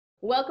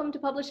Welcome to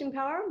Publishing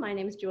Power. My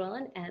name is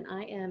Joellen, and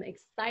I am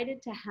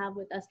excited to have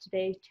with us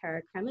today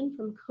Tara Cremin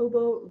from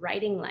Kobo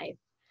Writing Life.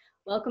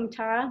 Welcome,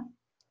 Tara.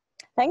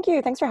 Thank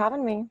you. Thanks for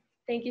having me.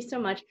 Thank you so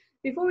much.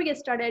 Before we get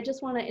started, I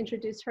just want to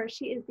introduce her.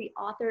 She is the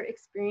author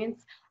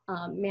experience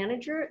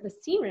manager, the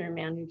senior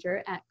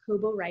manager at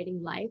Kobo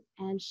Writing Life,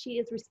 and she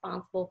is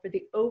responsible for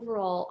the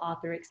overall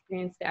author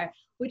experience there,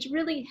 which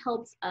really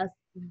helps us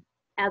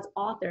as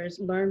authors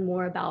learn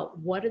more about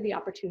what are the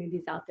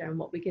opportunities out there and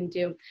what we can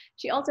do.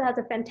 She also has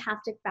a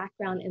fantastic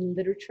background in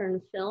literature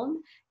and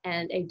film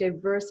and a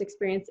diverse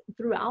experience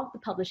throughout the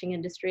publishing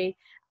industry.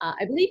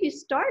 I believe you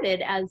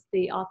started as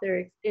the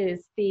author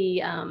is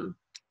the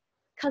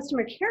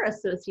customer care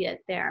associate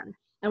there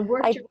and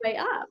worked your way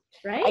up,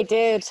 right? I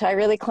did. I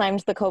really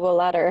climbed the Kobo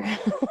ladder.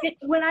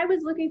 When I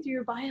was looking through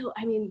your bio,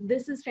 I mean,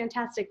 this is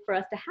fantastic for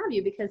us to have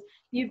you because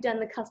you've done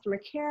the customer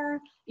care,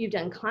 you've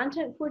done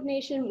content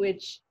coordination,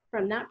 which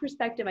from that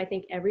perspective, I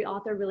think every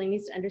author really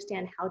needs to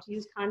understand how to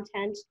use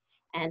content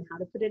and how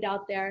to put it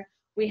out there.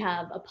 We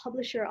have a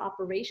publisher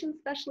operations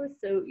specialist,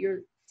 so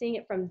you're seeing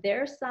it from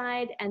their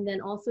side, and then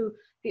also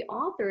the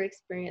author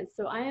experience.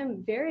 So I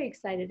am very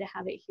excited to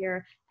have it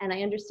here, and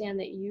I understand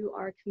that you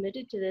are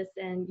committed to this,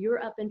 and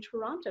you're up in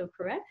Toronto,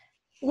 correct?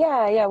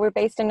 Yeah, we're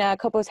based in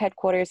Kobo's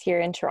headquarters here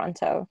in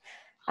Toronto.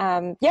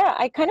 Yeah,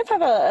 I kind of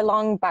have a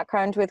long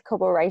background with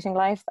Kobo Writing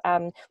Life,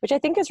 which I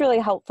think is really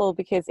helpful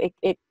because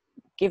it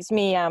gives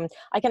me,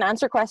 I can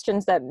answer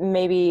questions that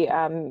maybe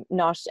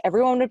not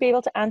everyone would be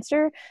able to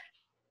answer.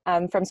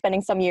 From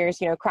spending some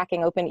years,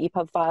 cracking open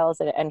EPUB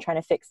files and trying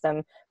to fix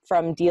them,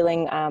 from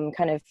dealing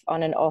kind of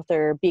on an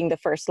author being the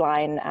first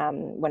line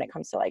when it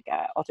comes to like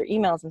author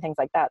emails and things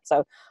like that.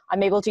 So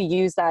I'm able to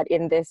use that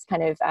in this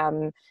kind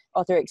of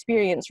author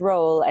experience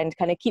role and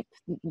kind of keep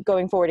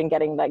going forward and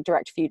getting like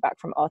direct feedback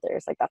from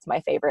authors. Like that's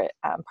my favorite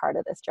part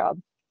of this job.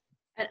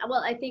 And,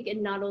 well, I think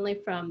it not only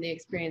from the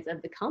experience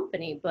of the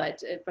company, but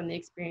from the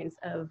experience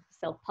of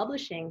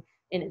self-publishing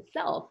in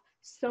itself.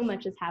 So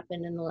much has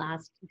happened in the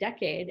last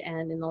decade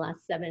and in the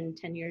last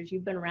 7-10 years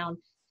you've been around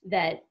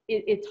that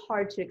it's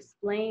hard to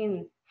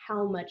explain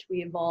how much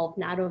we evolve,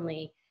 not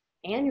only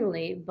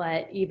annually,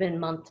 but even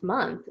month to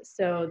month.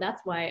 So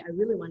that's why I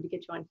really wanted to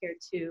get you on here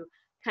to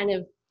kind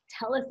of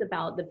tell us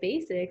about the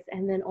basics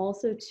and then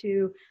also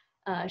to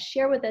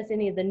share with us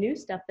any of the new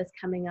stuff that's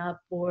coming up,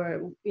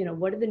 or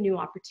what are the new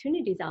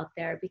opportunities out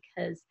there,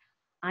 because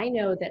I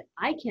know that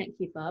I can't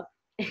keep up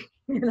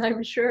and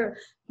I'm sure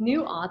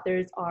new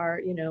authors are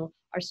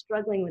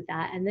struggling with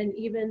that. And then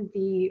even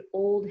the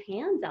old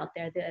hands out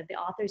there, the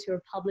authors who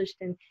are published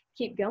and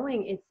keep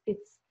going,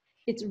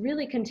 it's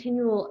really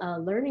continual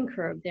learning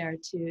curve there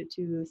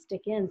to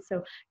stick in.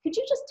 So could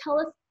you just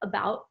tell us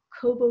about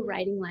Kobo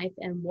Writing Life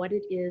and what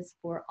it is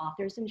for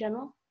authors in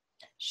general?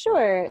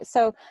 Sure.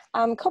 So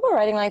Kobo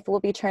Writing Life will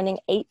be turning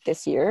 8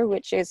 this year,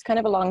 which is kind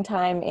of a long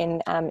time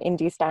in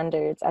indie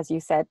standards. As you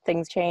said,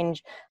 things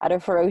change at a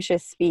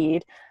ferocious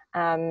speed.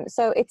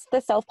 So it's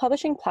the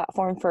self-publishing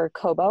platform for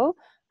Kobo.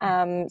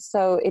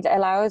 So it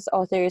allows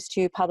authors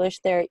to publish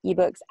their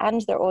ebooks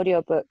and their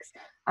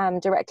audiobooks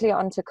directly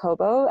onto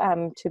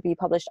Kobo to be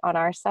published on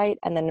our site,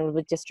 and then it will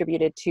be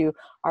distributed to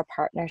our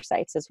partner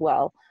sites as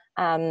well.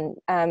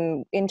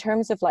 In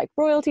terms of like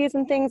royalties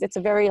and things, it's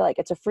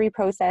a free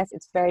process.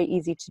 It's very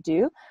easy to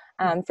do.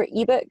 For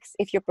ebooks,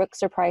 if your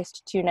books are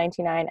priced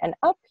 $2.99 and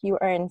up, you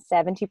earn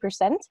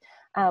 70%.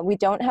 We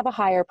don't have a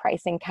higher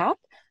pricing cap,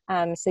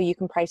 so you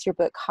can price your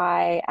book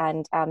high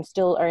and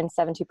still earn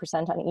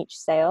 70% on each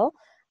sale.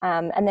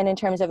 And then in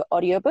terms of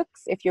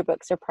audiobooks, if your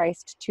books are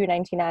priced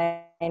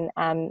 $2.99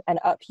 and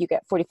up, you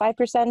get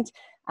 45%.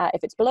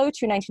 If it's below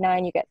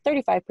 $2.99, you get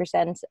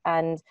 35%.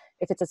 And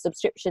if it's a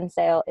subscription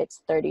sale,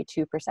 it's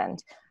 32%.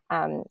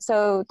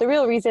 So the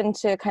real reason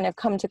to kind of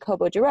come to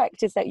Kobo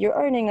Direct is that you're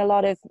earning a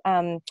lot of,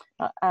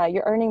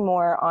 you're earning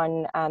more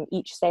on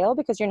each sale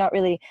because you're not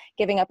really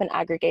giving up an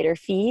aggregator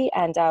fee.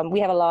 And we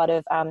have a lot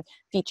of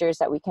features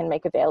that we can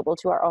make available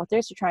to our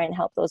authors to try and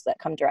help those that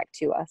come direct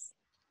to us.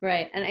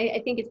 Right. And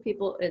I think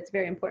it's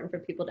very important for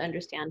people to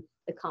understand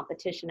the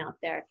competition out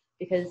there,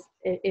 because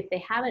if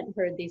they haven't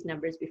heard these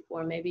numbers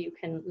before, maybe you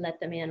can let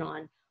them in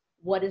on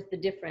what is the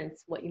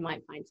difference, what you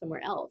might find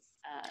somewhere else.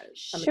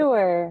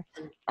 Sure.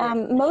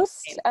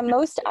 Most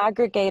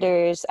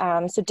aggregators,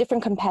 so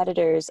different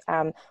competitors,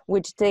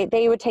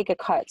 they would take a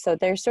cut. So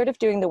they're sort of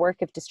doing the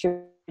work of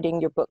distributing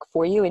your book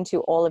for you into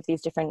all of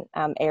these different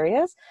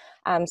areas.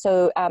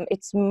 So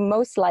it's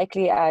most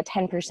likely a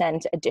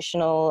 10%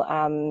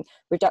 additional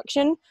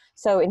reduction.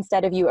 So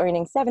instead of you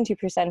earning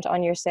 70%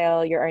 on your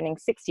sale, you're earning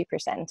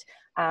 60%.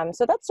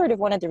 So that's sort of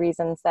one of the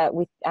reasons that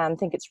we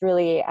think it's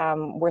really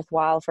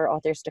worthwhile for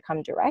authors to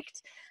come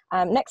direct.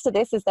 Next to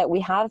this is that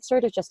we have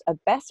sort of just a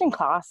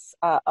best-in-class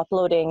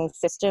uploading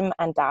system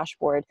and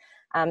dashboard.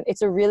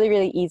 It's a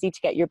really easy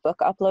to get your book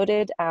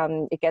uploaded.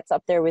 It gets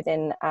up there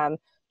within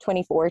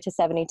 24 to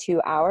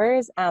 72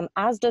 hours,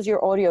 as does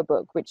your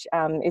audiobook, which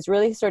is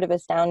really sort of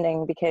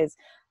astounding because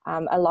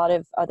A lot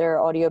of other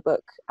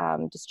audiobook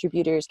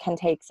distributors can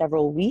take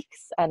several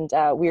weeks, and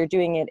we're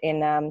doing it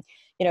in,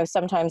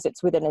 sometimes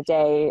it's within a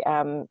day,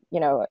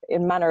 in a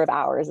matter of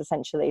hours,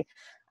 essentially.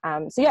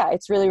 So yeah,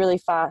 it's really, really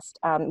fast.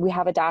 We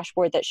have a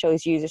dashboard that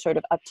shows you the sort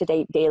of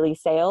up-to-date daily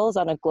sales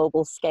on a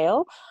global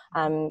scale.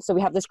 So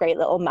we have this great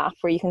little map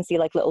where you can see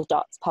like little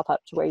dots pop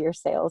up to where your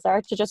sales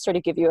are, to just sort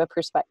of give you a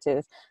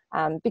perspective.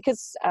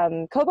 Because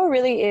Kobo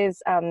really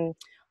is,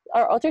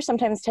 our authors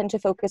sometimes tend to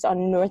focus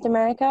on North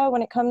America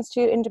when it comes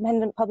to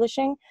independent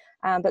publishing.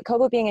 But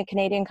Kobo being a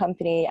Canadian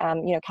company,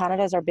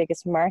 Canada is our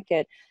biggest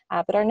market.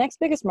 But our next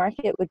biggest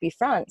market would be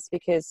France,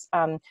 because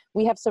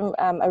we have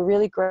a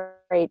really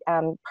great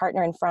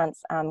partner in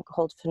France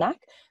called Fnac,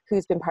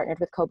 who's been partnered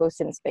with Kobo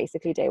since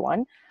basically day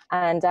one.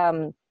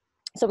 And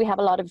so we have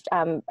a lot of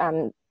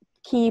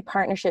key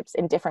partnerships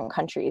in different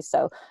countries.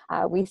 So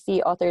we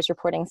see authors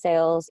reporting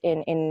sales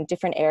in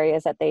different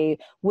areas that they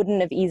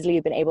wouldn't have easily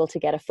been able to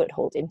get a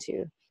foothold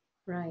into.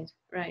 Right,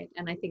 right.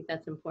 And I think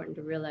that's important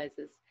to realize,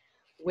 is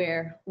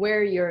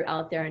where you're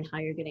out there and how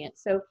you're getting it.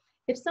 So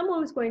if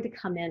someone was going to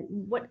come in,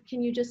 what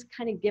can you just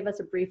kind of give us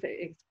a brief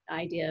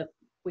idea of,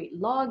 we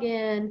log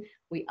in,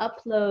 we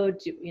upload,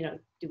 do we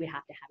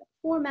have to have it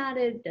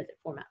formatted? Does it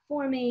format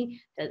for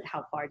me?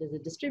 How far does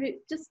it distribute?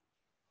 Just,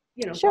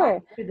 Sure.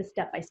 walk through the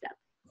step by step.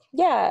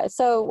 Yeah,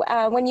 so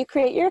when you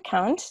create your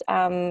account,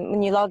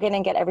 when you log in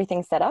and get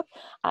everything set up,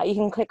 you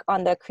can click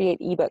on the Create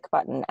eBook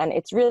button, and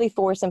it's really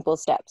 4 simple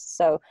steps.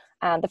 So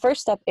the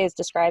first step is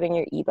describing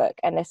your ebook,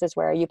 and this is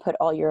where you put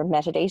all your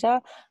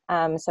metadata,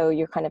 so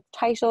your kind of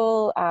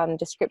title,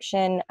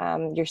 description,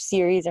 your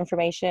series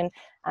information,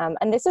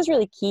 and this is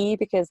really key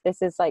because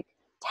this is like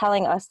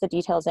telling us the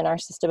details in our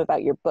system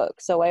about your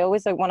book. So I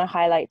always want to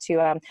highlight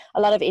to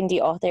a lot of indie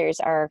authors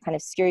are kind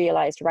of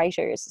serialized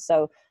writers.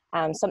 So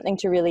something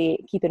to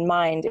really keep in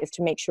mind is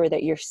to make sure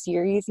that your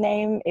series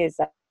name is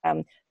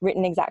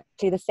written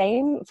exactly the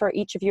same for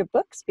each of your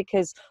books,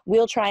 because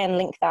we'll try and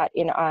link that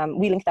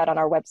we link that on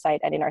our website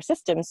and in our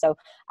system. So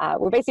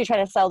we're basically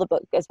trying to sell the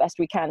book as best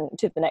we can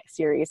to the next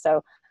series.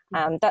 So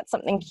that's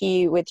something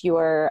key with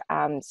your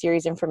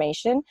series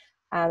information.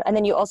 And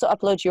then you also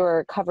upload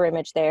your cover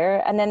image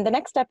there. And then the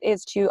next step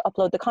is to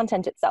upload the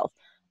content itself.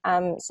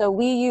 So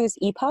we use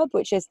EPUB,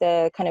 which is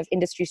the kind of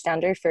industry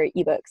standard for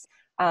ebooks.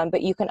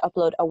 But you can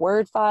upload a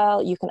Word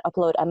file, you can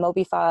upload a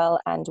Mobi file,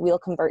 and we'll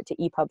convert to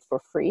EPUB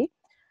for free.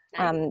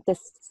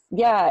 Nice.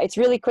 It's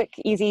really quick,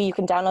 easy. You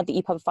can download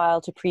the EPUB file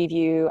to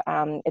preview.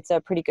 It's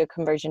a pretty good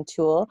conversion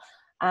tool.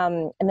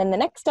 And then the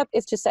next step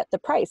is to set the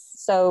price.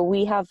 So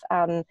we have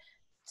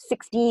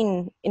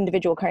 16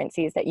 individual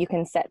currencies that you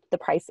can set the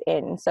price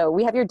in. So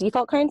we have your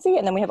default currency,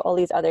 and then we have all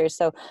these others.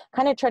 So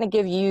kind of trying to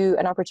give you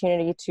an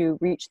opportunity to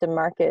reach the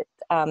market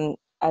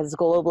as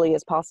globally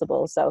as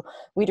possible. So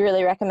we'd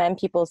really recommend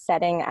people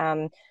setting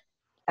kind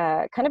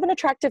of an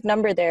attractive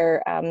number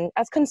there.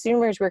 As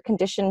consumers, we're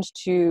conditioned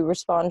to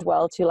respond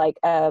well to like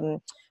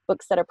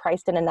books that are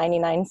priced in a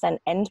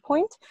 99-cent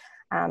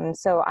endpoint.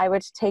 So I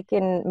would take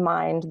in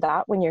mind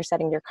that when you're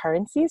setting your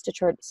currencies,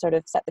 to sort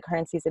of set the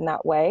currencies in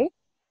that way.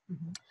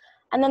 Mm-hmm.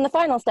 And then the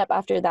final step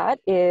after that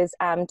is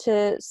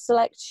to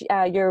select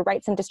your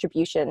rights and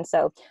distribution.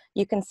 So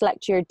you can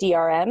select your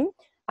DRM,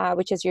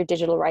 which is your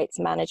digital rights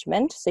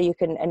management. So you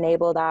can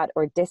enable that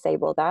or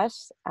disable that.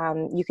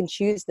 You can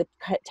choose the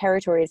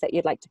territories that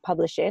you'd like to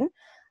publish in.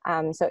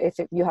 So if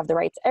you have the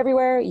rights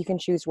everywhere, you can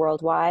choose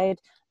worldwide.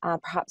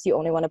 Perhaps you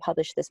only want to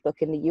publish this book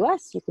in the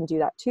US, you can do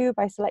that too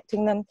by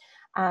selecting them.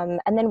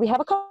 And then we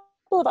have a couple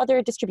of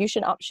other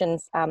distribution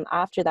options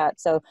after that.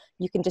 So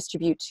you can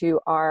distribute to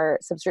our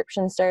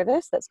subscription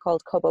service that's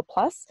called Kobo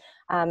Plus.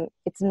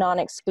 It's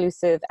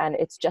non-exclusive, and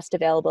it's just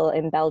available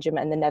in Belgium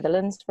and the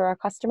Netherlands for our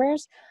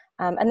customers.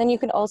 And then you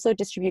can also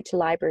distribute to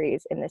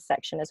libraries in this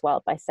section as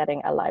well by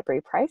setting a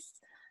library price.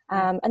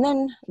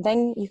 And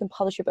then you can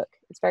publish your book.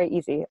 It's very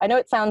easy. I know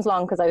it sounds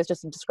long because I was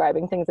just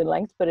describing things in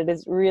length, but it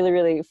is really,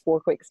 really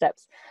 4 quick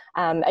steps.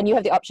 And you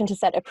have the option to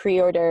set a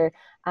pre-order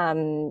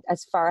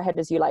as far ahead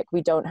as you like.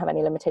 We don't have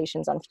any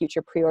limitations on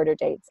future pre-order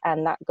dates,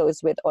 and that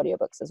goes with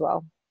audiobooks as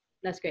well.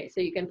 That's great.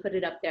 So you can put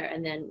it up there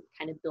and then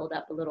kind of build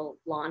up a little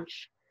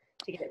launch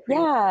to get it.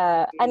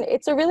 Yeah, and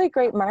it's a really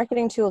great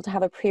marketing tool to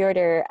have a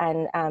pre-order,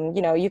 and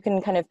you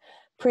can kind of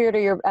pre-order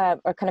your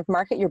or kind of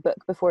market your book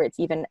before it's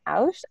even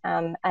out.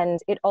 And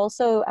it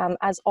also,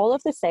 as all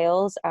of the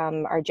sales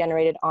are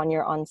generated on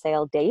your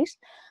on-sale date,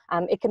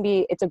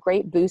 it's a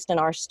great boost in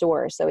our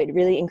store. So it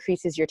really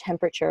increases your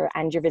temperature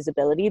and your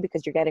visibility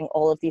because you're getting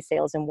all of these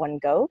sales in one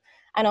go.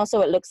 And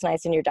also it looks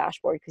nice in your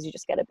dashboard because you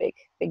just get a big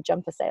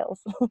jump of sales.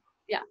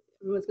 Yeah,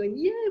 everyone's going,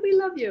 yeah, we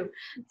love you.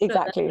 So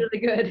exactly. That's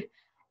really good.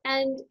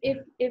 And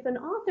if an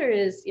author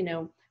is,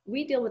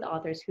 we deal with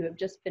authors who have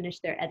just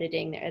finished their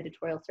editing, their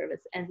editorial service,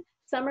 and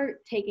some are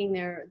taking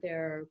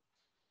their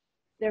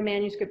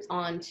manuscripts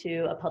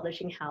onto a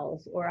publishing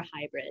house or a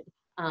hybrid.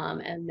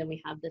 And then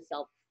we have the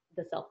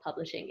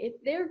self-publishing. If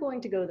they're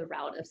going to go the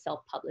route of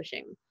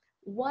self-publishing,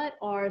 what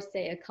are,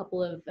 say, a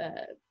couple of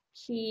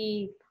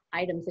key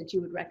items that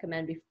you would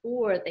recommend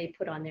before they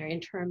put on there in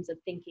terms of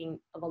thinking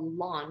of a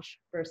launch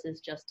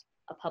versus just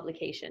a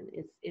publication?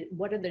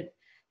 What are the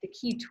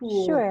key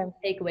tools, Sure.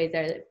 takeaways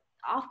there that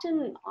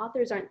often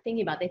authors aren't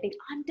thinking about? They think,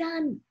 I'm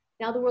done.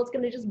 Now the world's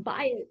going to just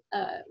buy it.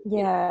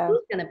 Yeah.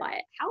 Who's going to buy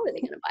it? How are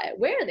they going to buy it?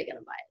 Where are they going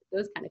to buy it?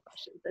 Those kind of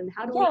questions. And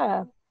how do we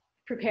Yeah.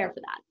 prepare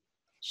for that?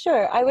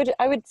 Sure. I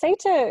would say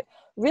to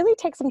really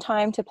take some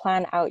time to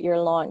plan out your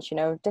launch,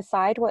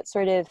 decide what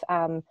sort of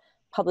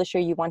publisher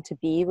you want to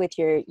be with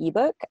your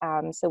ebook.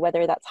 So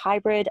whether that's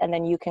hybrid, and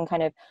then you can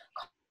kind of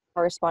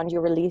correspond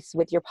your release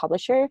with your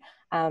publisher,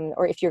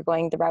 or if you're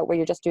going the route where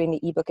you're just doing the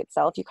ebook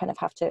itself, you kind of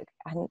have to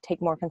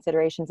take more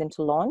considerations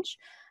into launch.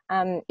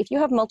 If you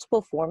have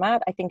multiple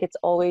format, I think it's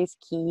always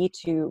key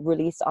to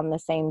release on the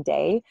same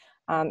day.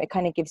 It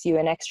kind of gives you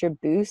an extra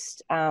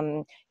boost.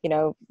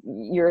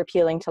 You're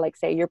appealing to, like,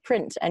 say, your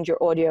print and your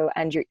audio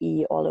and your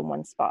all in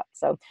one spot.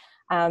 So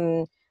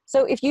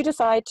if you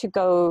decide to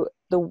go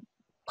the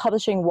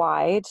publishing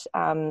wide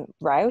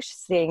route,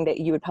 saying that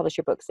you would publish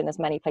your books in as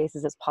many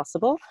places as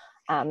possible,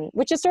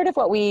 which is sort of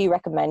what we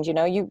recommend.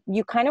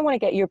 You kind of want to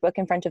get your book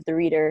in front of the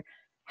reader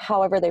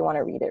however they want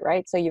to read it,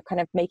 right? So you kind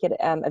of make it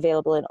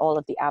available in all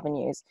of the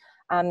avenues.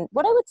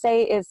 What I would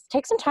say is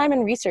take some time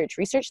and research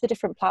the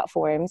different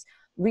platforms,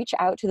 reach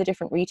out to the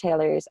different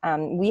retailers.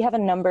 We have a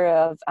number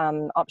of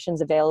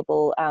options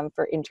available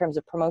in terms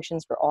of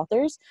promotions for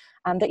authors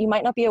that you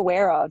might not be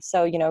aware of.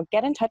 So,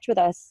 get in touch with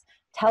us.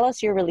 Tell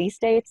us your release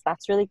dates.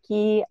 That's really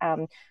key.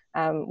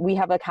 We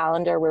have a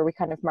calendar where we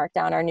kind of mark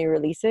down our new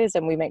releases,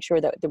 and we make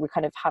sure that we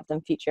kind of have them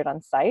featured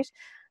on site.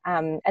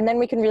 And then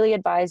we can really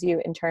advise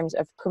you in terms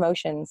of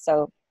promotions.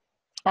 So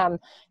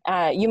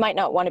you might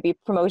not want to be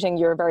promoting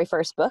your very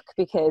first book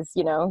because,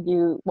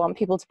 you want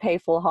people to pay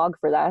full hog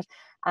for that.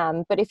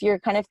 But if you're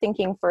kind of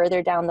thinking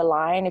further down the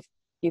line, if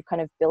you've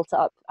kind of built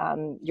up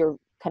your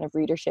kind of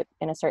readership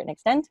in a certain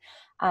extent,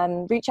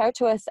 reach out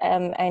to us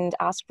and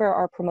ask for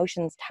our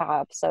promotions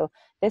tab. So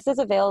this is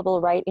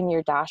available right in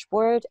your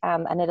dashboard,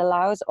 and it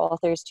allows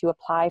authors to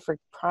apply for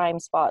prime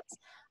spots,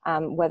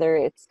 whether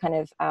it's kind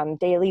of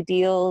daily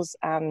deals,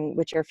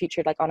 which are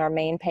featured like on our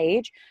main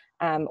page,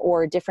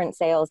 or different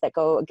sales that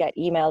get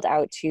emailed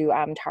out to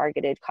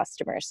targeted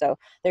customers. So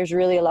there's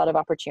really a lot of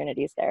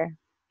opportunities there.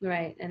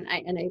 Right. And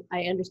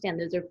I understand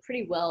those are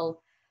pretty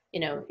well,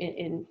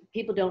 in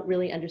people don't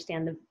really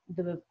understand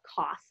the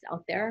costs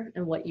out there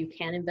and what you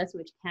can invest,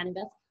 which you can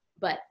invest.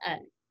 But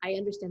I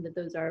understand that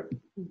those are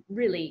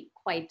really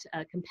quite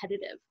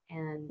competitive.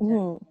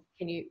 And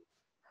can you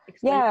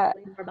explain a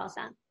little more about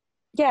that?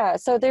 Yeah,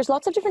 so there's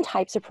lots of different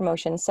types of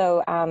promotions.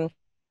 So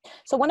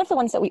one of the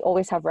ones that we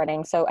always have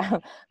running, so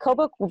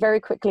Kobo very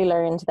quickly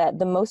learned that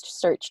the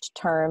most searched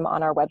term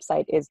on our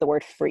website is the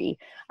word free.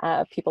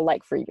 People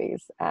like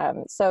freebies.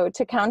 So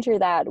to counter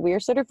that,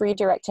 we're sort of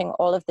redirecting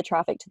all of the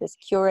traffic to this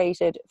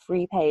curated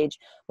free page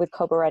with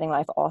Kobo Writing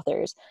Life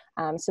authors.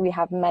 So we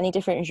have many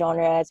different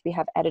genres, we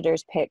have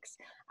editors' picks,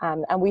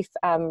 and we've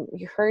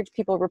heard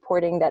people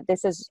reporting that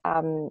this is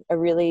a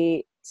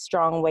really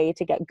strong way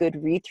to get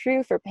good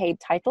read-through for paid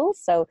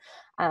titles. So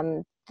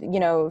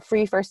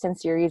free first in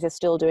series is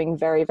still doing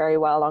very, very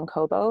well on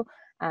Kobo.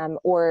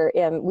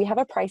 We have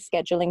a price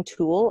scheduling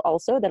tool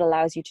also that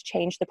allows you to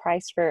change the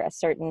price for a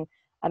certain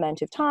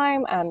amount of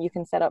time. You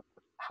can set up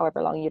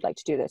however long you'd like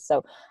to do this.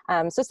 So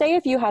say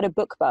if you had a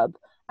BookBub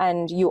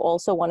and you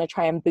also want to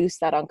try and boost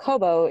that on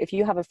Kobo, if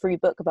you have a free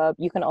BookBub,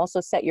 you can also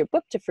set your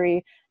book to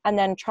free and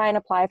then try and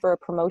apply for a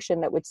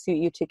promotion that would suit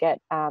you to get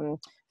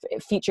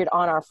featured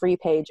on our free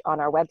page on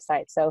our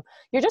website. So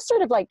you're just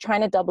sort of like trying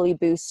to doubly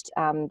boost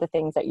the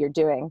things that you're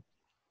doing.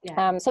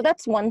 Yeah. So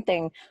that's one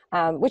thing,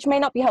 which may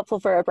not be helpful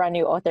for a brand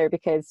new author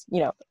because,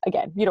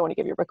 again, you don't want to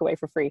give your book away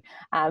for free.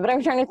 But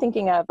I'm trying to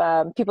thinking of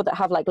people that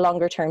have like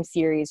longer term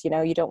series,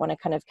 you don't want to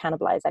kind of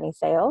cannibalize any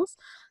sales.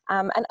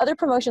 And other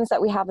promotions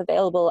that we have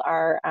available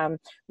are,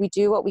 we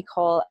do what we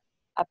call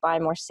a buy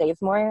more,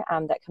 save more,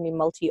 that can be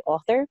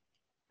multi-author.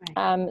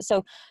 Right.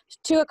 So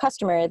to a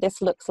customer,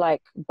 this looks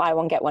like buy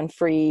one, get one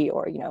free,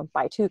 or,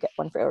 buy two, get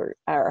one free,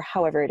 or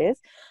however it is.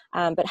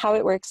 But how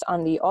it works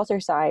on the author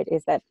side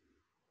is that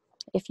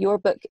if your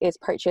book is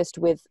purchased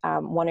with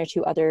one or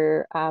two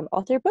other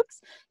author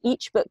books,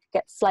 each book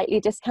gets slightly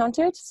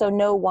discounted. So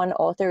no one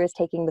author is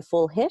taking the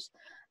full hit.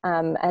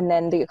 And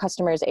then the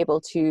customer is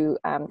able to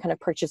kind of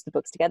purchase the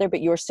books together,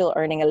 but you're still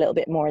earning a little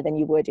bit more than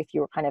you would if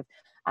you were kind of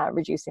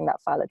reducing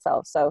that file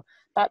itself. So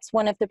that's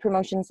one of the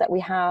promotions that we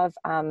have.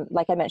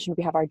 Like I mentioned,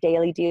 we have our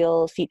daily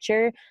deal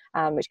feature,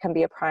 which can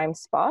be a prime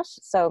spot.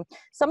 So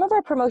some of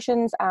our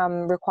promotions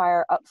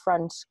require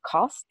upfront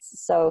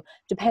costs. So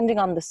depending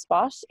on the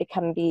spot, it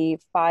can be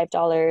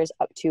 $5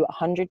 up to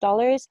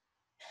 $100.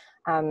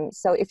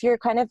 So if you're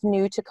kind of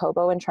new to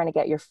Kobo and trying to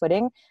get your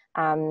footing,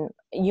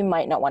 you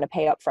might not want to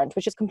pay upfront,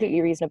 which is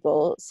completely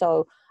reasonable.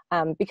 So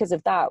because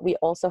of that, we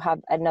also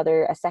have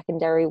a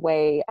secondary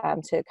way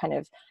to kind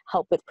of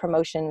help with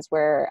promotions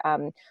where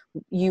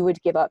you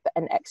would give up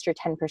an extra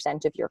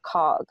 10% of your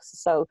COGS.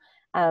 So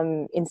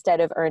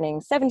instead of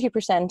earning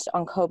 70%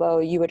 on Kobo,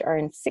 you would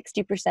earn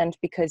 60%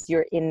 because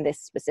you're in this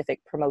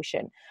specific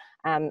promotion.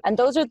 And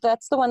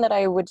that's the one that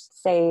I would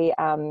say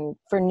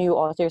for new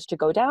authors to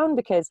go down,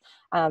 because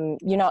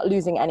you're not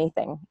losing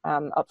anything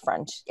up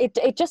front.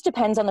 It just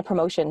depends on the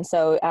promotion.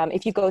 So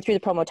if you go through the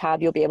promo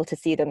tab, you'll be able to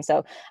see them.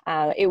 So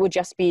it would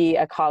just be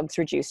a COGS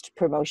reduced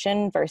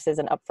promotion versus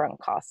an upfront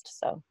cost.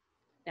 So.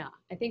 Yeah,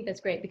 I think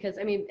that's great, because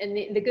I mean, and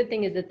the good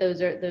thing is that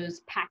those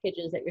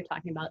packages that you're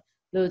talking about,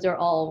 those are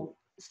all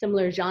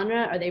similar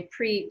genre. Are they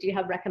do you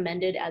have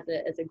recommended as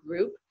a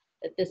group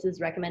that this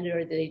is recommended,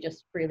 or do they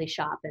just freely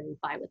shop and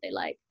buy what they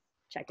like?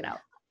 Check it out.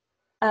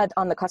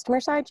 On the customer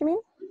side, you mean?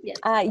 Yes.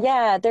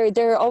 Yeah,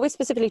 they're always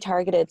specifically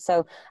targeted.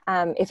 So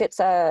if it's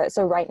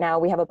so right now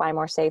we have a buy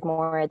more save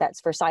more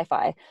that's for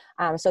sci-fi.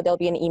 So there'll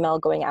be an email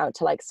going out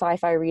to like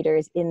sci-fi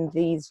readers in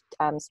these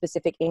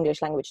specific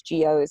English language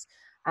geos.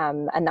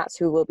 And that's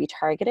who we'll be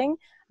targeting.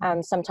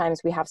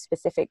 Sometimes we have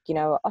specific,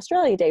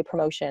 Australia Day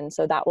promotion.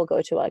 So that will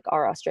go to like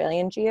our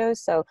Australian geos.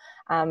 So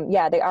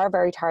yeah, they are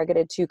very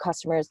targeted to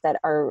customers that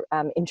are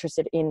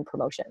interested in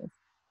promotions.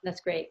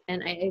 That's great.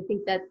 And I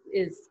think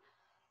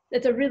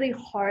that's a really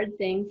hard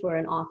thing for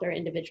an author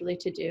individually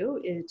to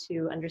do, is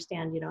to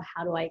understand,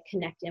 how do I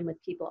connect in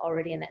with people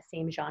already in that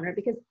same genre?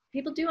 Because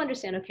people do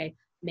understand, okay,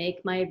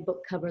 make my book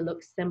cover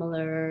look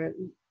similar,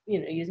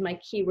 use my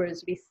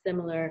keywords to be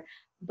similar,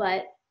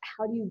 but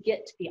how do you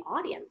get to the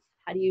audience?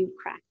 How do you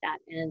crack that?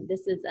 And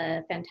this is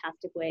a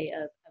fantastic way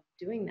of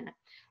doing that.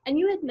 And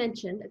you had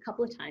mentioned a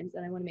couple of times,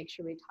 and I want to make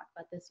sure we talk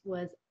about this,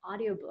 was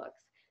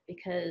audiobooks,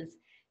 because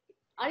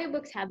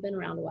audiobooks have been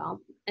around a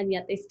while, and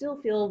yet they still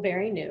feel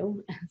very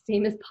new.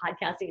 Same as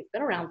podcasting, it's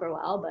been around for a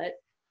while, but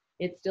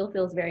it still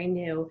feels very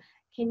new.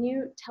 Can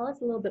you tell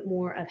us a little bit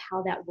more of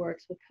how that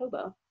works with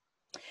Kobo?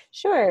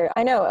 Sure.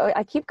 I know.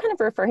 I keep kind of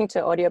referring to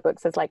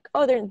audiobooks as like,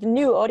 oh, they're the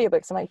new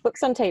audiobooks. I'm like,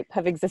 books on tape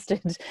have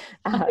existed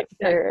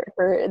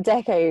for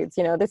decades.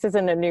 This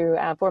isn't a new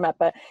format,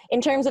 but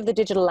in terms of the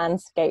digital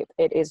landscape,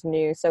 it is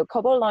new. So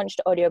Kobo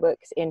launched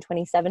audiobooks in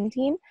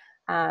 2017.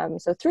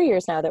 So 3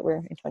 years now that we're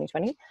in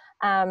 2020.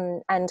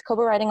 And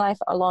Kobo Writing Life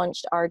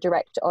launched our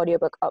direct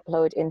audiobook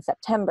upload in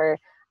September.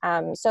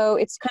 So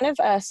it's kind of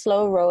a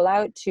slow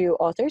rollout to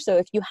authors. So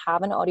if you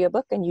have an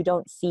audiobook and you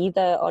don't see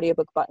the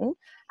audiobook button,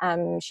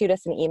 shoot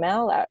us an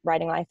email at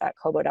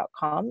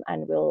writinglife@kobo.com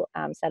and we'll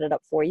set it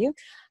up for you.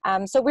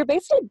 So we're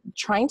basically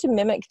trying to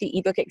mimic the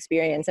ebook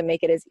experience and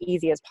make it as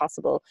easy as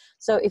possible.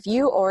 So if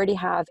you already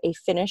have a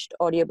finished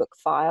audiobook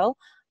file,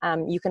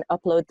 you can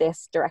upload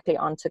this directly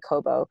onto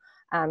Kobo.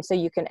 So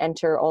you can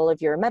enter all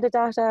of your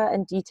metadata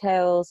and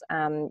details,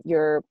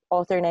 your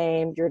author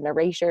name, your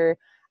narrator,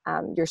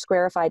 your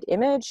squarified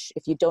image.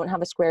 If you don't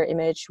have a square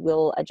image,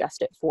 we'll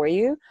adjust it for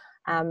you.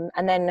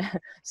 And then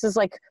this is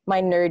like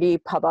my nerdy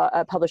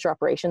publisher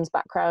operations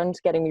background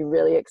getting me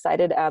really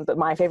excited. But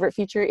my favorite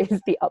feature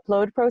is the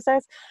upload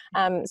process.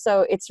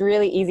 So it's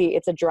really easy.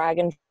 It's a drag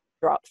and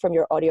drop from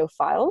your audio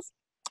files.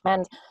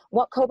 And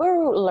what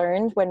Kobo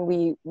learned when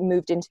we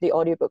moved into the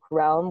audiobook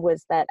realm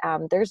was that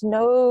there's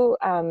no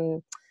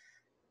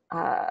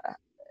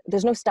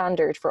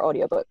standard for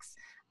audiobooks.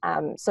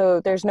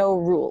 So there's no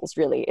rules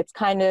really. It's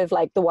kind of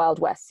like the Wild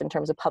West in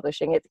terms of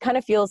publishing. It kind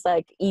of feels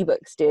like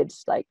ebooks did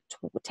like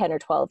 10 or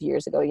 12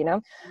 years ago,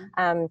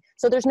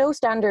 So there's no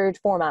standard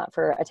format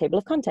for a table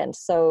of contents.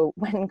 So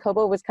when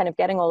Kobo was kind of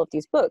getting all of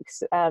these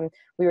books,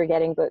 we were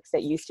getting books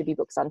that used to be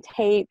books on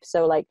tape.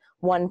 So like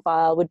one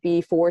file would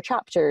be 4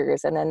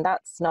 chapters, and then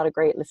that's not a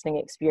great listening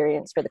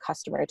experience for the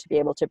customer to be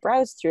able to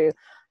browse through.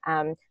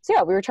 So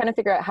yeah, we were trying to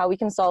figure out how we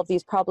can solve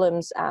these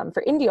problems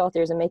for indie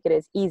authors and make it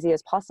as easy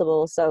as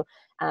possible. So,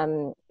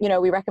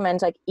 we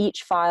recommend like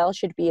each file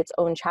should be its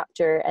own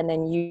chapter, and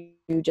then you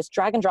just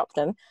drag and drop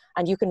them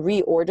and you can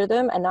reorder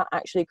them, and that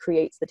actually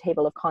creates the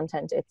table of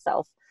content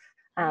itself.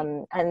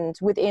 And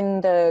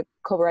within the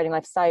Kobo Writing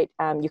Life site,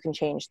 you can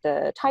change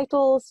the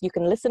titles, you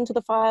can listen to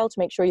the file to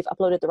make sure you've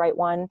uploaded the right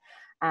one.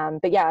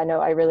 But yeah,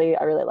 no, I really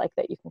like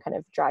that you can kind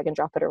of drag and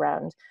drop it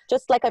around.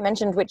 Just like I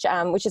mentioned, which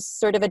is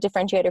sort of a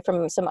differentiator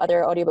from some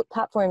other audiobook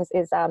platforms,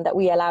 is that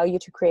we allow you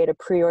to create a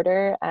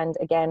pre-order. And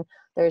again,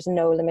 there's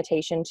no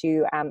limitation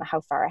to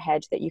how far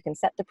ahead that you can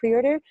set the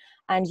pre-order.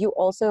 And you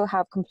also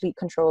have complete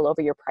control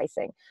over your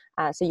pricing.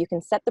 So you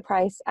can set the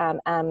price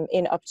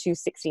in up to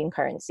 16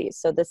 currencies.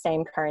 So the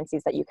same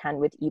currencies that you can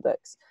with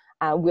ebooks.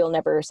 We'll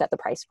never set the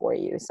price for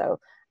you. So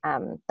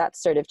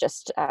that's sort of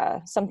just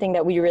something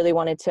that we really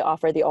wanted to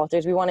offer the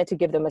authors. We wanted to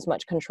give them as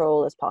much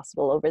control as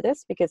possible over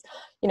this because,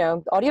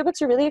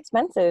 audiobooks are really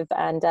expensive,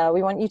 and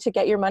we want you to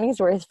get your money's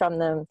worth from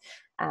them.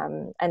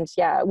 And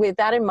yeah, with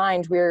that in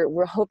mind,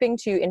 we're hoping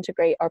to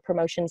integrate our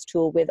promotions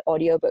tool with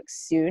audiobooks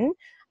soon.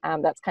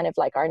 That's kind of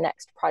like our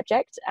next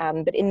project.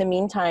 But in the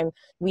meantime,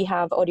 we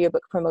have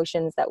audiobook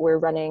promotions that we're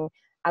running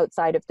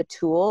outside of the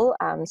tool.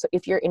 So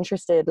if you're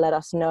interested, let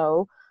us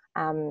know.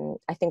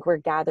 I think we're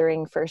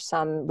gathering for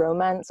some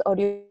romance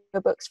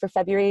audiobooks for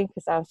February,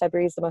 because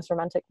February is the most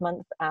romantic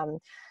month.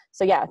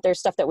 So yeah, there's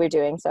stuff that we're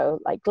doing. So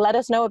like, let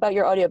us know about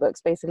your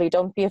audiobooks. Basically,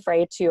 don't be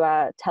afraid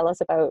to tell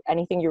us about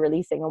anything you're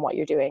releasing and what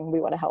you're doing.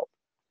 We want to help.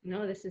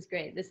 No, this is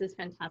great. This is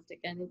fantastic.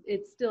 And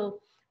it's still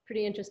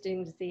pretty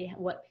interesting to see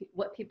what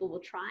people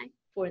will try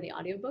for the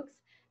audiobooks.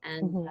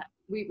 And Mm-hmm.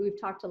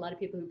 we've talked to a lot of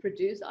people who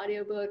produce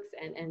audiobooks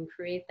and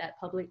create that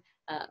public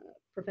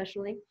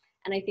professionally.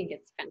 And I think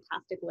it's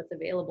fantastic what's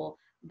available,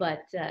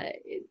 but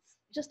it's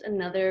just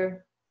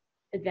another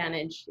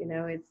advantage. You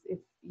know,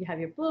 it's you have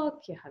your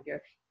book, you have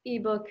your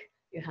ebook,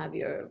 you have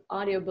your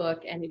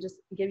audiobook, and it just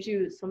gives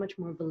you so much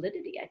more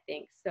validity, I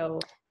think. So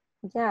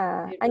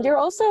Yeah, it and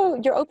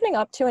really, you're opening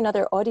up to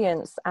another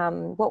audience.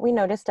 What we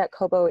noticed at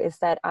Kobo is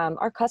that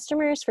our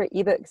customers for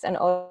ebooks and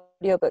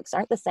audiobooks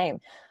aren't the same.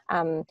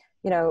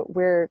 You know,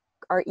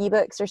 our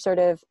ebooks are sort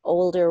of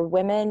older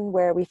women,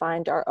 where we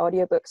find our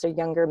audiobooks are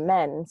younger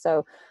men.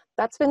 So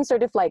that's been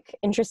sort of like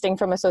interesting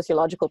from a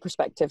sociological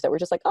perspective, that we're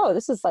just like, oh,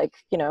 this is like,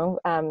 you know,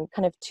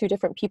 kind of two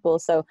different people.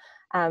 So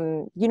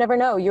you never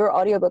know, your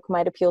audiobook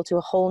might appeal to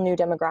a whole new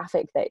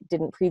demographic that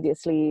didn't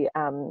previously,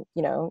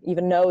 you know,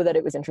 even know that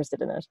it was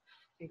interested in it.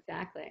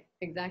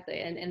 exactly.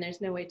 And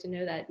there's no way to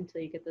know that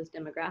until you get those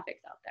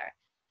demographics out there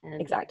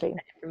and Exactly.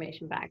 that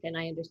information back. And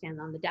I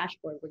understand on the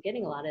dashboard, we're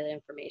getting a lot of the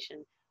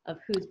information of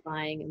who's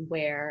buying and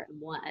where and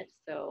what.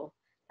 So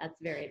that's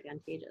very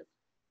advantageous.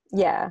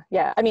 Yeah,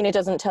 yeah. I mean, it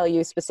doesn't tell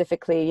you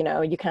specifically, you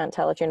know, you can't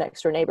tell if your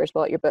next door neighbor's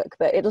bought your book,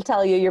 but it'll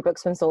tell you your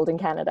book's been sold in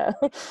Canada.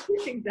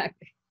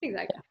 Exactly.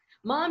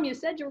 Mom, you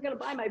said you were going to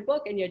buy my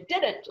book and you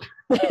didn't.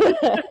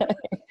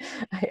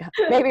 Yeah.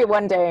 Maybe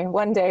one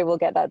day we'll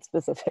get that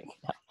specific.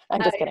 No,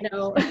 I'm just kidding.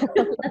 No, let's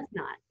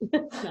not.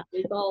 Let's not.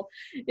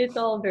 It's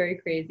all very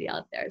crazy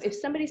out there. If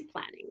somebody's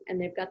planning and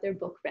they've got their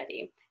book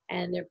ready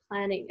and they're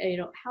planning, you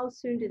know, how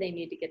soon do they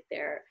need to get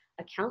their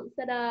account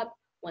set up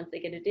once they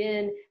get it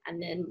in?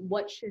 And then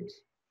what should,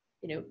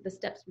 you know, the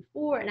steps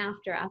before and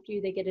after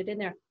they get it in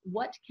there,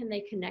 what can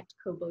they connect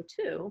Kobo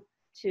to,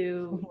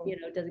 Mhm. you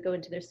know, does it go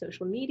into their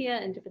social media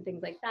and different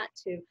things like that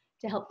to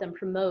help them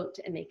promote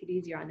and make it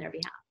easier on their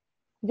behalf?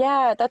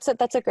 Yeah,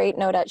 that's a great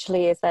note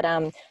actually, is that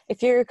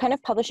if you're kind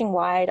of publishing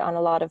wide on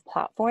a lot of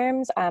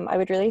platforms, I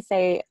would really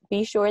say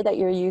be sure that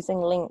you're using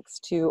links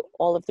to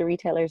all of the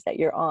retailers that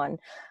you're on.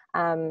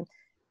 Um,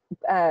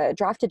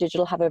 Draft to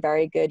Digital have a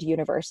very good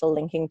universal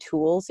linking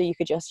tool, so you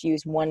could just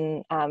use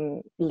one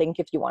link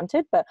if you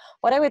wanted. But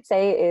what I would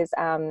say is,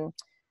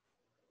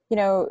 you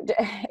know,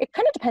 it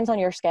kind of depends on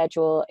your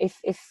schedule. If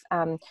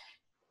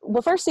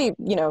well, firstly,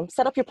 you know,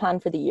 set up your plan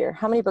for the year.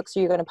 How many books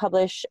are you going to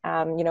publish?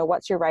 You know,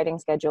 what's your writing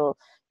schedule?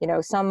 You know,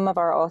 some of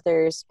our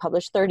authors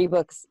publish 30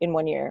 books in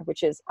one year,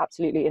 which is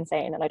absolutely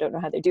insane, and I don't know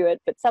how they do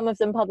it, but some of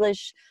them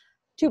publish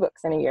 2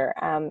 books in a year.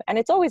 And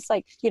it's always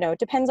like, you know, it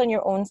depends on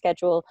your own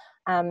schedule.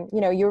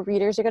 You know, your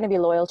readers are going to be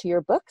loyal to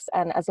your books.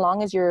 And as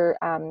long as you're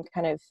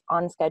kind of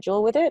on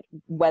schedule with it,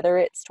 whether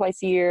it's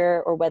twice a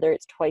year or whether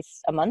it's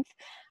twice a month,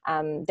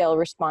 they'll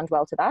respond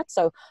well to that.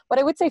 So what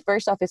I would say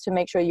first off is to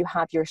make sure you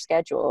have your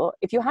schedule.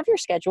 If you have your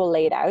schedule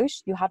laid out,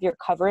 you have your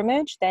cover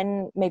image,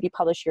 then maybe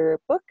publish your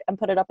book and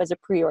put it up as a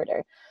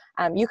pre-order.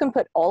 You can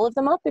put all of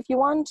them up if you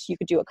want. You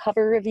could do a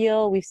cover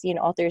reveal. We've seen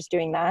authors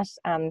doing that.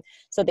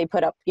 So they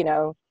put up, you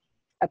know,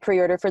 a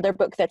pre-order for their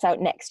book that's out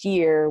next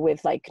year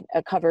with like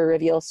a cover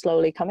reveal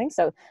slowly coming.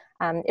 So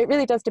it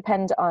really does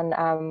depend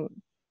on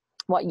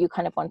what you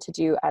kind of want to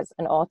do as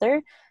an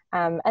author.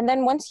 And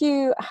then once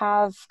you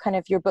have kind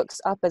of your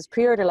books up as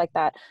pre-order like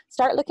that,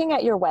 start looking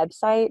at your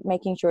website,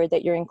 making sure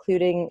that you're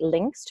including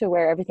links to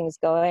where everything's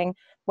going.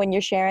 When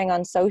you're sharing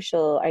on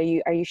social, are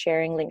you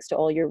sharing links to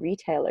all your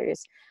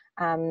retailers?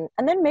 And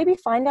then maybe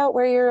find out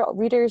where your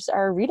readers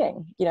are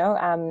reading. You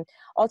know,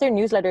 author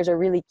newsletters are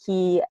really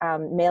key.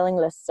 Mailing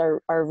lists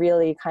are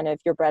really kind of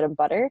your bread and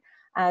butter.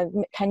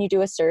 Can you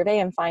do a survey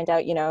and find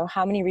out, you know,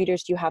 how many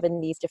readers do you have in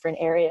these different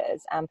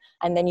areas?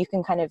 And then you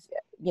can kind of,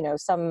 you know,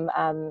 some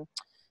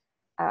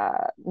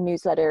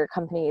newsletter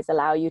companies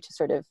allow you to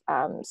sort of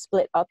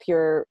split up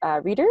your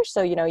readers.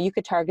 So, you know, you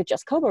could target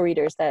just Kobo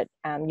readers that,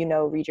 you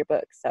know, read your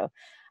book. So,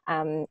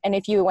 and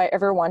if you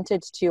ever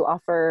wanted to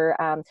offer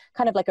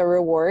kind of like a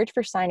reward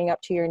for signing up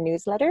to your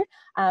newsletter,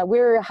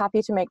 we're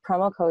happy to make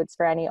promo codes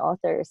for any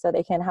author so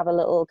they can have a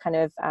little kind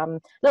of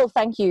little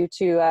thank you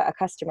to a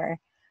customer.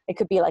 It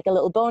could be like a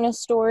little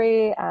bonus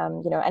story,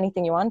 you know,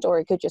 anything you want, or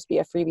it could just be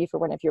a freebie for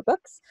one of your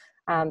books.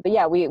 But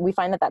yeah, we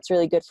find that that's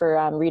really good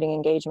for reading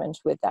engagement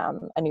with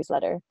a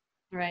newsletter.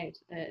 Right.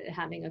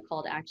 Having a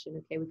call to action.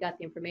 Okay, we got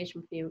the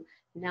information for you.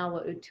 Now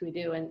what do we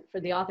do? And for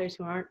the authors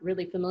who aren't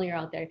really familiar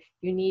out there,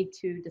 you need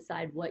to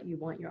decide what you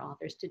want your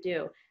authors to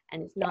do.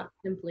 And it's not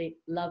simply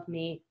love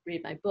me,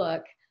 read my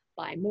book,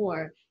 buy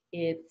more.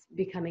 It's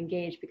become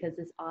engaged, because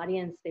this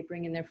audience, they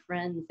bring in their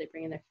friends, they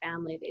bring in their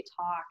family, they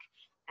talk,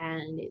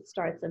 and it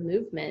starts a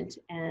movement.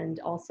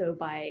 And also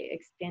by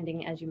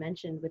expanding, as you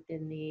mentioned,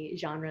 within the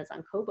genres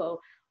on Kobo,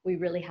 we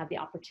really have the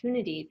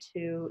opportunity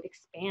to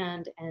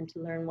expand and to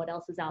learn what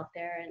else is out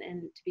there,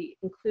 and to be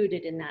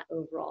included in that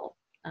overall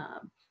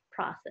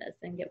process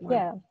and get more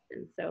Yeah.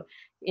 information. So,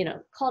 you know,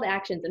 call to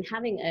actions and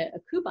having a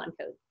coupon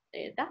code,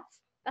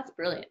 that's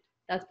brilliant.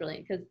 That's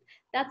brilliant, because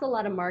that's a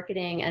lot of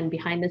marketing and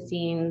behind the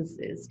scenes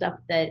stuff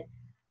that,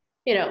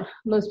 you know,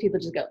 most people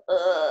just go,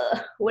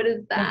 ugh, what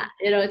is that?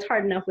 You know, it's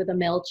hard enough with a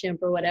MailChimp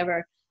or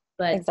whatever.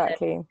 but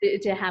Exactly.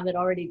 to have it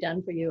already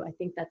done for you, I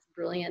think that's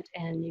brilliant.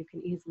 And you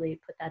can easily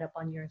put that up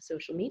on your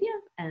social media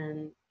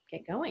and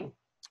get going.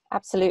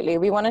 Absolutely.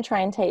 We want to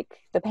try and take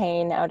the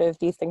pain out of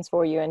these things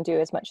for you and do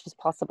as much as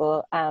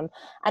possible. And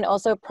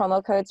also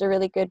promo codes are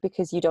really good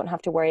because you don't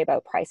have to worry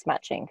about price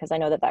matching, because I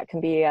know that that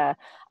can be a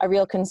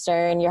real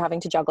concern. You're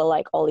having to juggle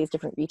like all these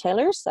different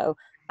retailers. So,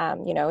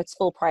 you know, it's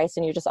full price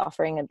and you're just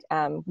offering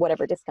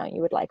whatever discount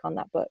you would like on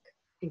that book.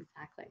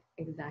 Exactly,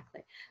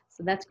 exactly.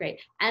 So that's great.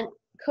 And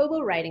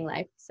Kobo Writing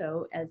Life,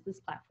 so as this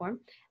platform,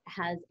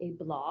 has a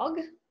blog,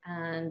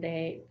 and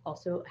they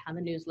also have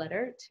a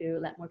newsletter to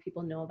let more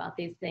people know about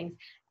these things.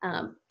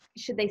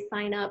 Should they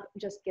sign up,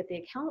 just get the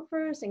account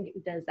first? And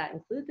does that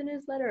include the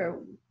newsletter?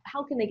 Or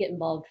how can they get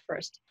involved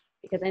first?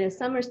 Because I know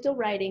some are still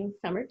writing,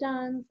 some are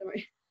done, some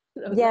are.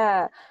 So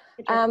Yeah.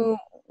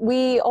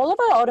 All of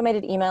our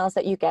automated emails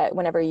that you get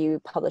whenever you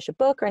publish a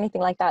book or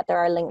anything like that, there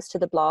are links to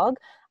the blog.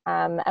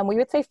 And we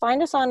would say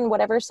find us on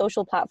whatever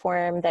social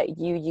platform that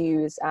you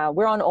use.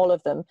 We're on all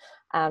of them.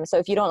 So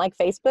if you don't like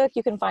Facebook,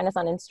 you can find us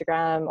on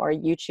Instagram or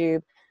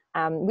YouTube.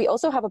 We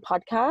also have a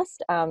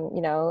podcast,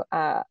 you know,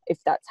 if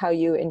that's how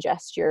you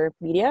ingest your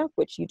media,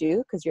 which you do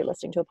because you're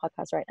listening to a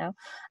podcast right now.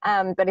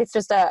 But it's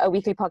just a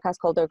weekly podcast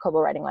called the Kobo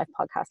Writing Life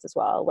podcast as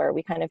well, where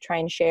we kind of try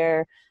and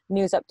share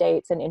news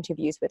updates and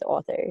interviews with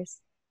authors.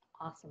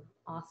 Awesome,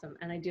 awesome.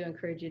 And I do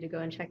encourage you to go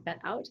and check that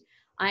out.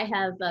 I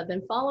have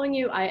been following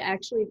you. I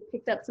actually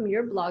picked up some of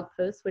your blog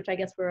posts, which I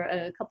guess were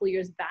a couple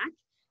years back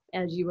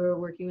as you were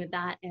working with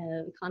that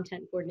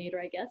content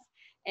coordinator, I guess.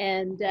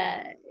 And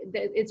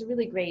it's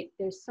really great.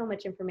 There's so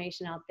much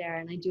information out there.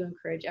 And I do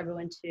encourage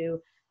everyone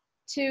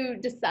to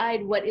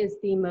decide what is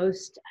the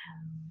most,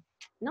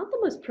 not the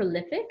most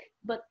prolific,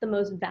 but the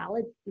most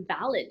valid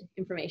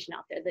information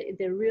out there,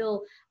 the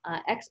real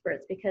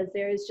experts, because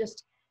there is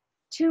just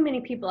too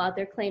many people out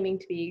there claiming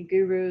to be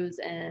gurus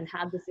and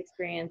have this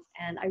experience.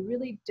 And I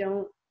really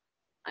don't,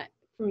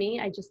 for me,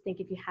 I just think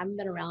if you haven't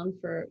been around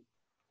for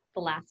the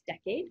last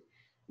decade,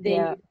 then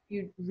Yeah.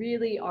 you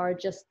really are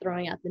just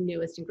throwing out the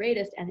newest and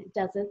greatest, and it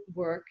doesn't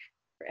work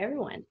for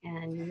everyone.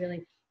 And you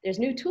really, there's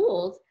new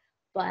tools,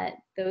 but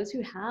those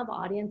who have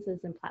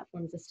audiences and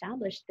platforms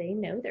established, they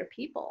know their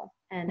people.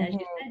 And as you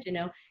said, you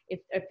know,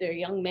 if they're a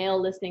young male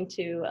listening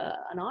to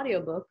an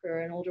audiobook, or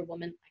an older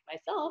woman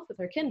like myself with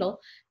her Kindle,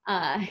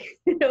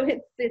 you know,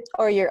 it's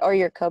Or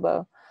your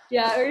Kobo.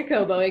 yeah, or your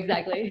Kobo,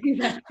 exactly.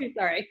 Exactly.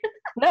 Sorry.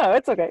 No,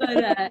 it's okay.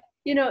 But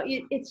you know,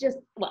 it's just,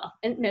 well,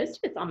 and most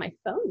of it's on my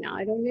phone now.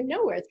 I don't even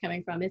know where it's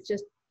coming from. It's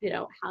just, you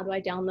know, how do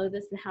I download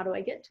this and how do I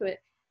get to it?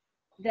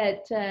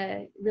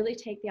 That really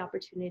take the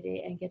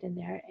opportunity and get in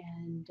there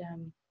and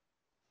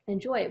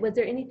enjoy it. Was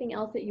there anything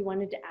else that you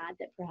wanted to add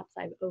that perhaps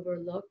I've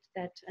overlooked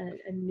that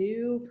a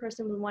new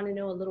person would want to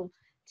know, a little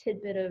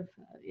tidbit of,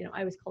 you know, I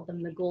always call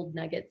them the gold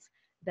nuggets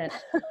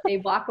that they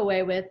walk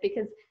away with?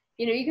 Because,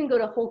 you know, you can go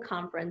to a whole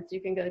conference,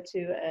 you can go to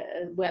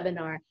a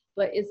webinar,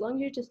 but as long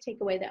as you just take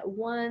away that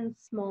one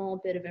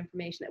small bit of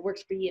information that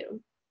works for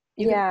you,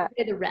 you Yeah. can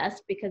say the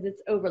rest because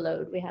it's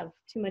overload. We have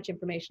too much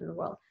information in the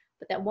world.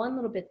 But that one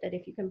little bit that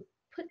if you can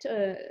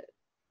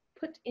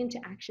put into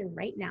action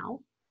right now,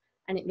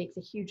 and it makes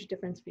a huge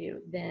difference for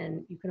you,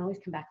 then you can always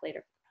come back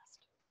later for the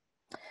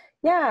rest.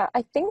 Yeah,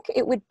 I think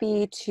it would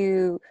be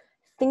to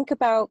think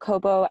about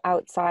Kobo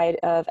outside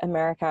of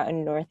America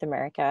and North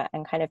America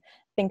and kind of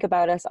think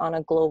about us on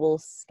a global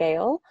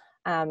scale.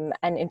 And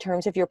in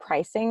terms of your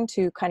pricing,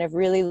 to kind of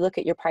really look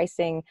at your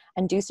pricing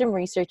and do some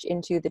research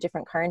into the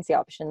different currency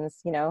options.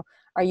 You know,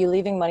 are you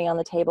leaving money on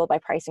the table by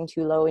pricing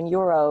too low in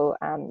euro?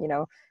 You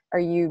know, are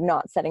you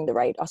not setting the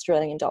right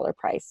Australian dollar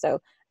price? So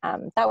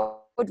that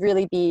would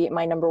really be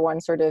my number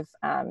one sort of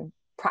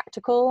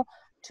practical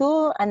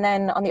tool. And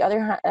then on the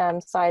other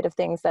side of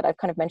things that I've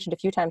kind of mentioned a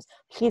few times,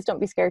 please don't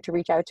be scared to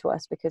reach out to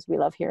us because we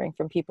love hearing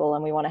from people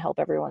and we want to help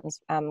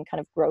everyone's kind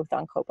of growth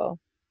on Kobo.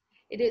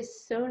 It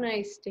is so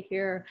nice to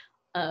hear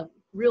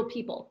real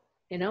people,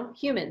 you know,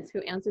 humans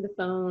who answer the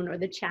phone or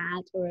the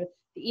chat or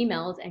the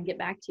emails and get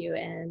back to you.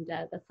 And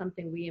that's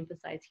something we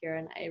emphasize here.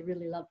 And I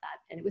really love that.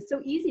 And it was so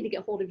easy to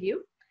get hold of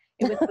you.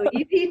 It was so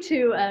easy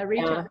to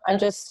reach out.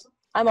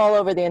 I'm all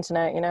over the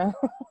internet, you know.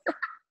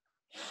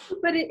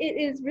 But it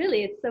is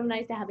really, it's so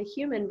nice to have a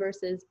human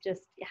versus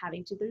just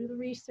having to do the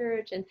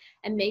research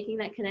and making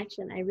that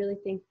connection. I really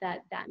think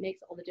that that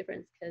makes all the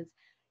difference, because,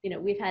 you know,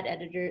 we've had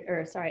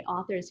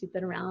authors who've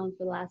been around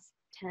for the last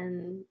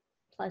 10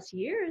 plus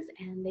years,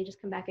 and they just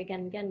come back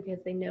again and again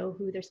because they know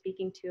who they're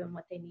speaking to and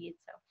what they need.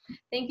 So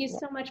thank you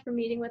so much for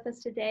meeting with us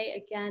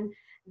today. Again,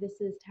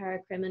 this is Tara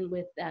Cremin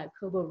with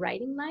Kobo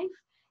Writing Life.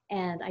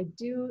 And I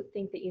do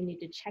think that you need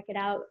to check it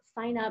out,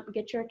 sign up,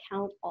 get your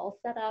account all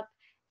set up,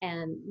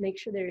 and make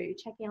sure they're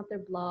checking out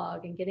their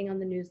blog and getting on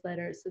the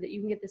newsletter so that you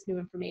can get this new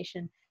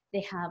information. They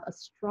have a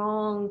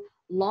strong,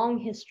 long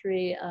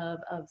history of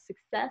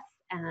success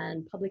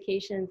and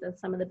publications of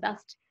some of the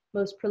best,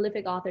 most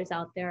prolific authors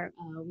out there.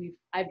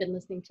 I've been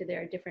listening to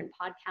their different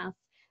podcasts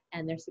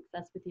and their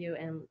success with you,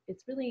 and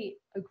it's really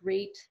a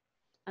great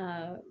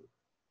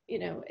you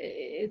know,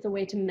 it's a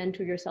way to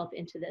mentor yourself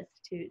into this,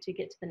 to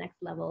get to the next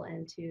level,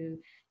 and to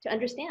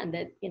understand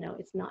that, you know,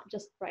 it's not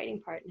just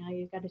writing part. Now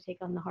you've got to take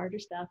on the harder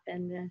stuff,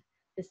 and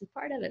this is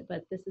part of it,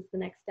 but this is the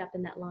next step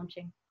in that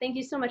launching. Thank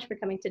you so much for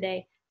coming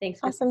today. Thanks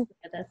for Awesome. speaking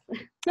with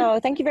us. Oh,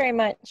 thank you very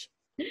much.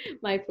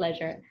 My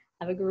pleasure.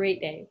 Have a great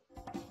day.